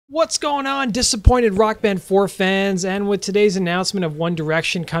What's going on, disappointed Rock Band 4 fans? And with today's announcement of One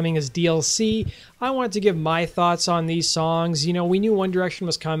Direction coming as DLC, I wanted to give my thoughts on these songs. You know, we knew One Direction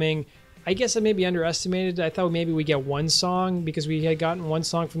was coming. I guess I maybe underestimated. I thought maybe we get one song because we had gotten one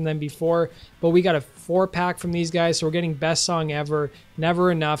song from them before, but we got a 4-pack from these guys, so we're getting Best Song Ever,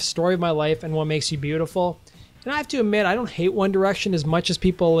 Never Enough, Story of My Life, and What Makes You Beautiful. And I have to admit, I don't hate One Direction as much as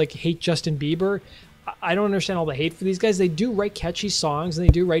people like hate Justin Bieber. I don't understand all the hate for these guys. They do write catchy songs and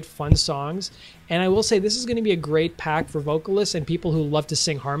they do write fun songs. And I will say this is going to be a great pack for vocalists and people who love to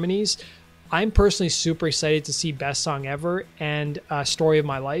sing harmonies. I'm personally super excited to see Best Song Ever and Story of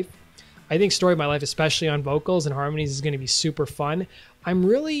My Life. I think Story of My Life, especially on vocals and harmonies, is going to be super fun. I'm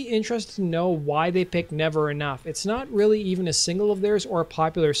really interested to know why they picked Never Enough. It's not really even a single of theirs or a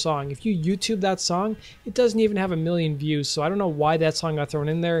popular song. If you YouTube that song, it doesn't even have 1 million views, so I don't know why that song got thrown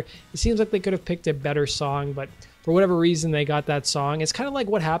in there. It seems like they could have picked a better song, but for whatever reason, they got that song. It's kind of like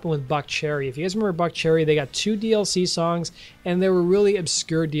what happened with Buck Cherry. If you guys remember Buck Cherry, they got 2 DLC songs, and they were really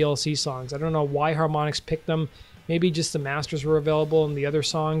obscure DLC songs. I don't know why Harmonix picked them. Maybe just the masters were available and the other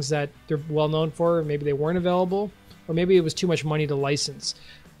songs that they're well known for, maybe they weren't available, or maybe it was too much money to license.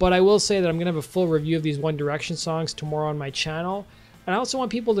 But I will say that I'm going to have a full review of these One Direction songs tomorrow on my channel. And I also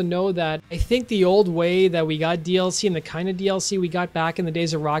want people to know that I think the old way that we got DLC and the kind of DLC we got back in the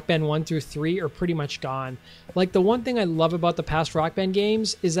days of Rock Band 1 through 3 are pretty much gone. Like, the one thing I love about the past Rock Band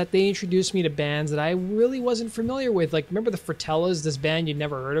games is that they introduced me to bands that I really wasn't familiar with. Like, remember the Fratellas, this band you'd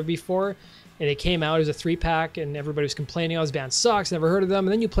never heard of before? And it came out as a 3-pack and everybody was complaining, oh, this band sucks, never heard of them.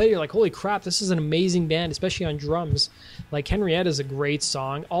 And then you play it, you're like, holy crap, this is an amazing band, especially on drums. Like, Henrietta is a great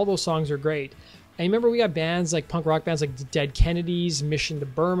song. All those songs are great. And remember, we got bands like punk rock bands like the Dead Kennedys, Mission to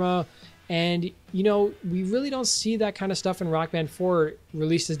Burma. And, you know, we really don't see that kind of stuff in Rock Band 4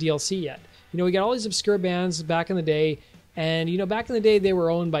 released as DLC yet. You know, we got all these obscure bands back in the day. And, you know, back in the day, they were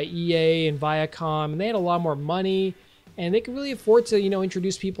owned by EA and Viacom, and they had a lot more money. And they could really afford to, you know,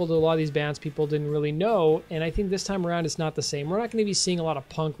 introduce people to a lot of these bands people didn't really know. And I think this time around it's not the same. We're not going to be seeing a lot of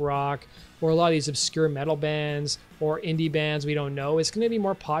punk rock or a lot of these obscure metal bands or indie bands we don't know. It's going to be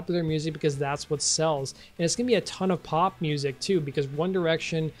more popular music because that's what sells. And it's going to be a ton of pop music too, because One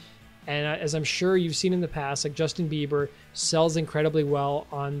Direction, and as I'm sure you've seen in the past, like Justin Bieber, sells incredibly well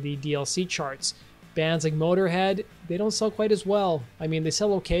on the DLC charts. Bands like Motorhead, they don't sell quite as well. I mean, they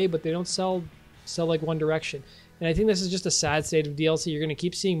sell okay, but they don't sell like One Direction. And I think this is just a sad state of DLC. You're going to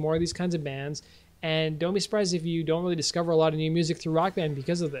keep seeing more of these kinds of bands. And don't be surprised if you don't really discover a lot of new music through Rock Band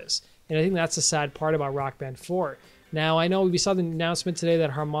because of this. And I think that's the sad part about Rock Band 4. Now, I know we saw the announcement today that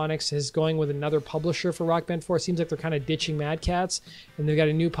Harmonix is going with another publisher for Rock Band 4. It seems like they're kind of ditching Mad Catz, and they've got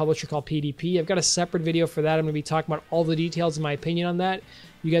a new publisher called PDP. I've got a separate video for that. I'm going to be talking about all the details and my opinion on that.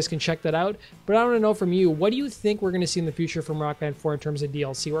 You guys can check that out. But I want to know from you, what do you think we're going to see in the future from Rock Band 4 in terms of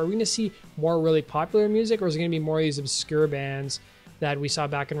DLC? Are we going to see more really popular music, or is it going to be more of these obscure bands that we saw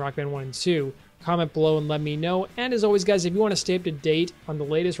back in Rock Band 1 and 2? Comment below and let me know. And as always, guys, if you want to stay up to date on the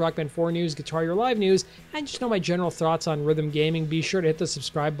latest Rock Band 4 news, Guitar Hero Live news, and just know my general thoughts on rhythm gaming, be sure to hit the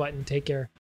subscribe button. Take care.